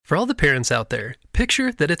For all the parents out there,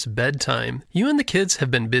 picture that it's bedtime. You and the kids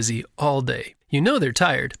have been busy all day. You know they're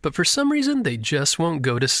tired, but for some reason they just won't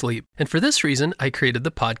go to sleep. And for this reason, I created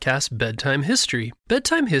the podcast Bedtime History.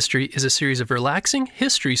 Bedtime History is a series of relaxing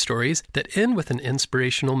history stories that end with an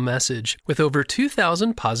inspirational message. With over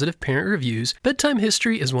 2,000 positive parent reviews, Bedtime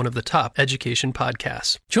History is one of the top education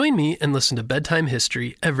podcasts. Join me and listen to Bedtime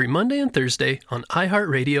History every Monday and Thursday on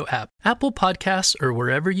iHeartRadio app, Apple Podcasts, or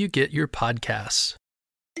wherever you get your podcasts.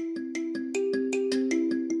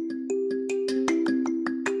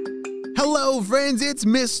 Hello friends, it's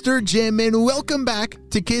Mr. Jim and welcome back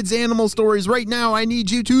to Kids Animal Stories. Right now I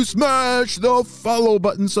need you to smash the follow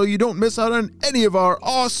button so you don't miss out on any of our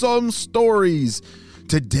awesome stories.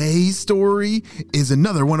 Today's story is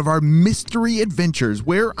another one of our mystery adventures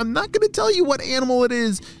where I'm not going to tell you what animal it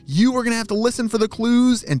is. You are going to have to listen for the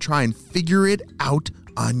clues and try and figure it out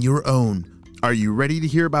on your own. Are you ready to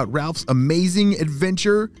hear about Ralph's amazing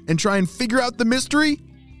adventure and try and figure out the mystery?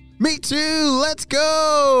 Me too! Let's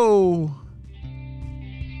go!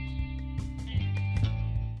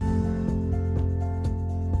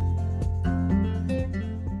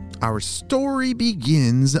 Our story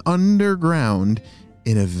begins underground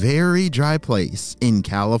in a very dry place in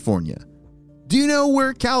California. Do you know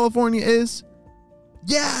where California is?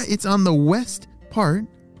 Yeah, it's on the west part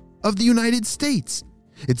of the United States.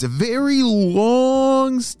 It's a very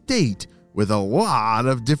long state with a lot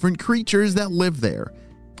of different creatures that live there.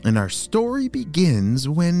 And our story begins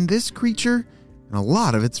when this creature and a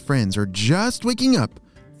lot of its friends are just waking up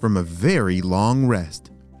from a very long rest.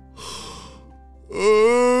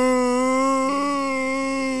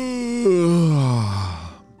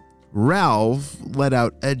 Ralph let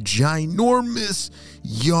out a ginormous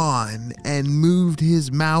yawn and moved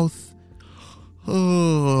his mouth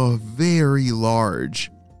very large.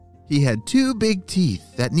 He had two big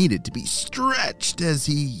teeth that needed to be stretched as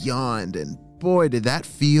he yawned, and boy, did that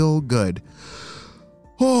feel good.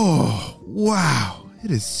 Oh, wow.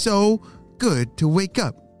 It is so good to wake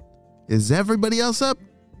up. Is everybody else up?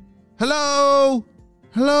 Hello?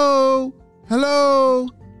 Hello? Hello?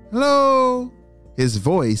 Hello? His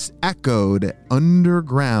voice echoed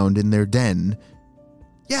underground in their den.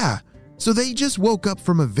 Yeah, so they just woke up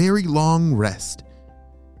from a very long rest.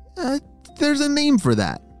 There's a name for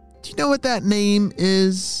that. Do you know what that name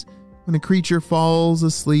is? When a creature falls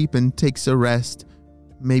asleep and takes a rest,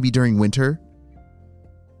 maybe during winter?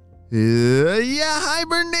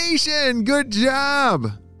 Hibernation! Good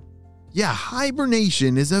job! Yeah,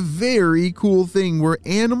 hibernation is a very cool thing where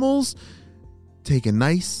animals take a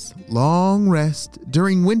nice long rest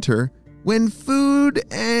during winter when food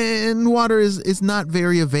and water is not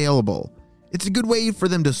very available. It's a good way for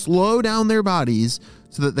them to slow down their bodies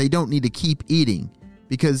so that they don't need to keep eating.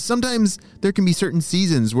 Because sometimes there can be certain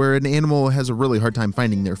seasons where an animal has a really hard time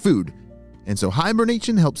finding their food. And so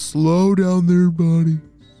hibernation helps slow down their body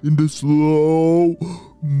into slow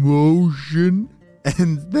motion.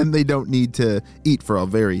 And then they don't need to eat for a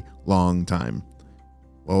very long time.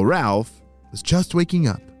 Well, Ralph was just waking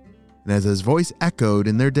up. And as his voice echoed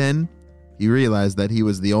in their den, he realized that he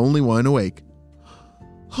was the only one awake.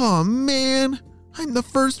 Oh man, I'm the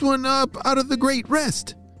first one up out of the great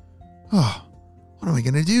rest. Oh. What am I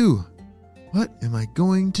going to do? What am I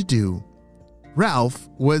going to do? Ralph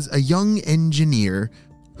was a young engineer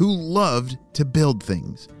who loved to build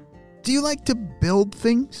things. Do you like to build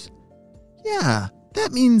things? Yeah,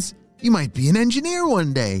 that means you might be an engineer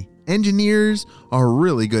one day. Engineers are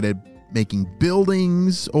really good at making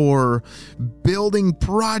buildings or building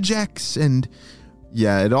projects. And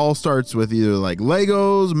yeah, it all starts with either like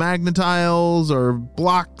Legos, Magnetiles, or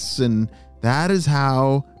blocks. And that is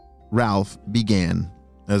how Ralph began.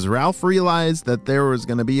 As Ralph realized that there was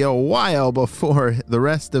going to be a while before the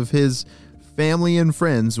rest of his family and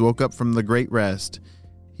friends woke up from the great rest,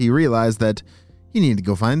 he realized that he needed to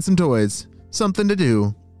go find some toys, something to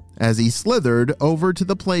do. As he slithered over to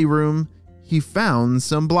the playroom, he found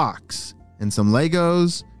some blocks and some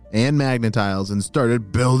Legos and Magnetiles and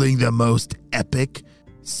started building the most epic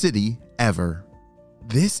city ever.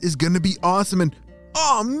 This is going to be awesome, and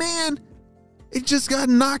oh man, it just got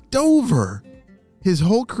knocked over. His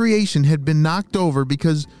whole creation had been knocked over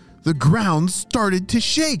because the ground started to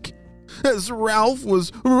shake. As Ralph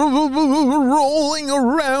was rolling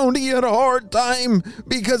around, he had a hard time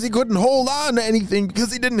because he couldn't hold on to anything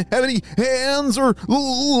because he didn't have any hands or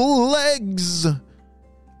legs.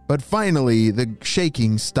 But finally, the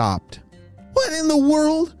shaking stopped. What in the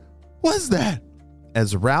world was that?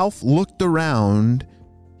 As Ralph looked around,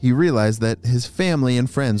 he realized that his family and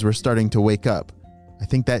friends were starting to wake up. I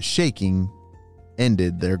think that shaking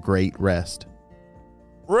ended their great rest.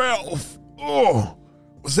 Ralph,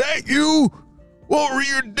 Was that you? What were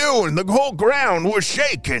you doing? The whole ground was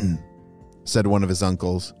shaking, said one of his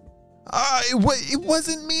uncles. It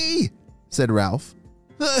wasn't me, said Ralph.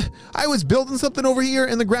 I was building something over here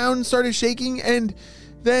and the ground started shaking and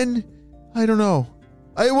then, I don't know.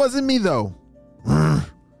 It wasn't me though.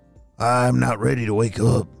 I'm not ready to wake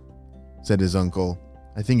up, said his uncle.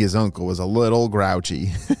 I think his uncle was a little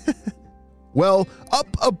grouchy. Well, up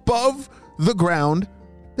above the ground,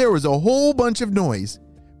 there was a whole bunch of noise.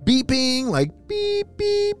 Beeping like beep,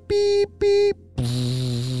 beep, beep, beep.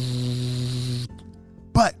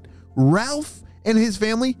 But Ralph and his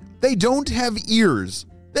family, they don't have ears.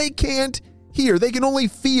 They can't hear. They can only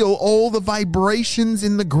feel all the vibrations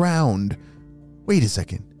in the ground. Wait a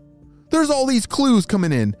second. There's all these clues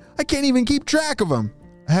coming in. I can't even keep track of them.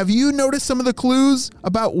 Have you noticed some of the clues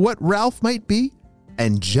about what Ralph might be?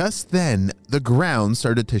 And just then, the ground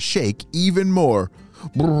started to shake even more.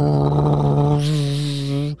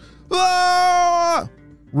 Ah!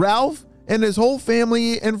 Ralph and his whole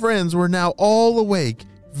family and friends were now all awake,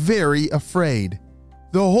 very afraid.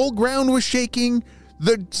 The whole ground was shaking.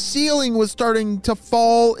 The ceiling was starting to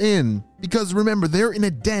fall in because remember, they're in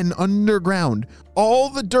a den underground. All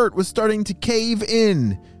the dirt was starting to cave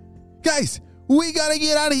in. Guys, we gotta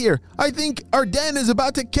get out of here. I think our den is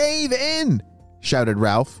about to cave in, shouted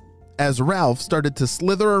Ralph. As Ralph started to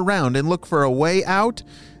slither around and look for a way out,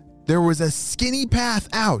 there was a skinny path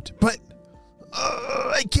out, but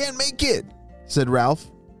I can't make it, said Ralph.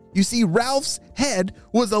 You see, Ralph's head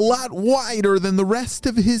was a lot wider than the rest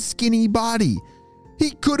of his skinny body.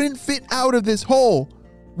 He couldn't fit out of this hole.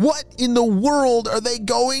 What in the world are they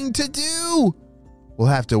going to do? We'll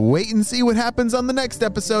have to wait and see what happens on the next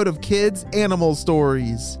episode of Kids Animal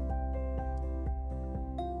Stories.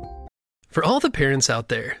 For all the parents out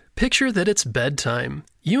there, picture that it's bedtime.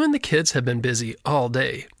 You and the kids have been busy all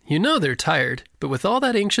day. You know they're tired, but with all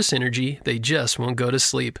that anxious energy, they just won't go to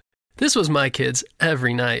sleep. This was my kids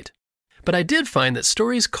every night. But I did find that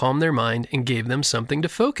stories calmed their mind and gave them something to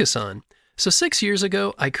focus on. So 6 years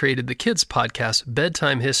ago, I created the kids podcast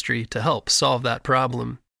Bedtime History to help solve that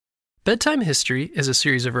problem. Bedtime History is a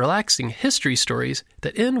series of relaxing history stories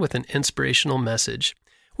that end with an inspirational message.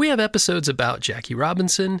 We have episodes about Jackie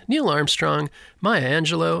Robinson, Neil Armstrong, Maya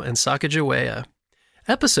Angelou, and Sacagawea.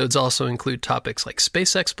 Episodes also include topics like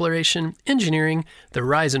space exploration, engineering, the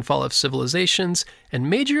rise and fall of civilizations, and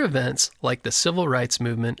major events like the Civil Rights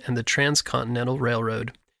Movement and the Transcontinental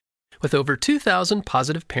Railroad. With over 2,000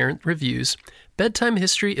 positive parent reviews, Bedtime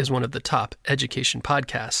History is one of the top education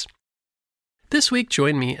podcasts. This week,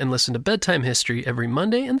 join me and listen to Bedtime History every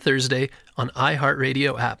Monday and Thursday on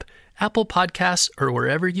iHeartRadio app, Apple Podcasts, or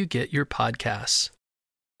wherever you get your podcasts.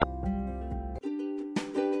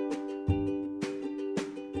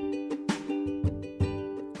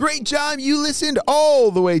 Great job, you listened all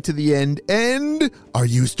the way to the end. And are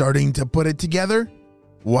you starting to put it together?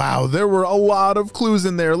 Wow, there were a lot of clues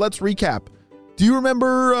in there. Let's recap. Do you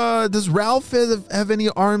remember, does Ralph have any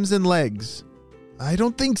arms and legs? I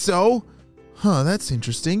don't think so. Huh, that's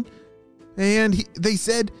interesting. And they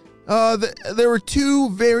said there were two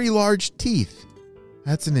very large teeth.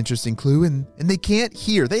 That's an interesting clue. And they can't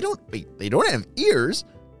hear. They don't have ears.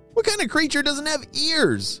 What kind of creature doesn't have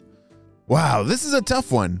ears? Wow, this is a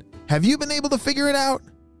tough one. Have you been able to figure it out?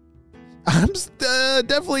 I'm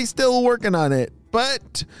definitely still working on it,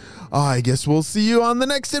 but I guess we'll see you on the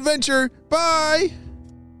next adventure. Bye!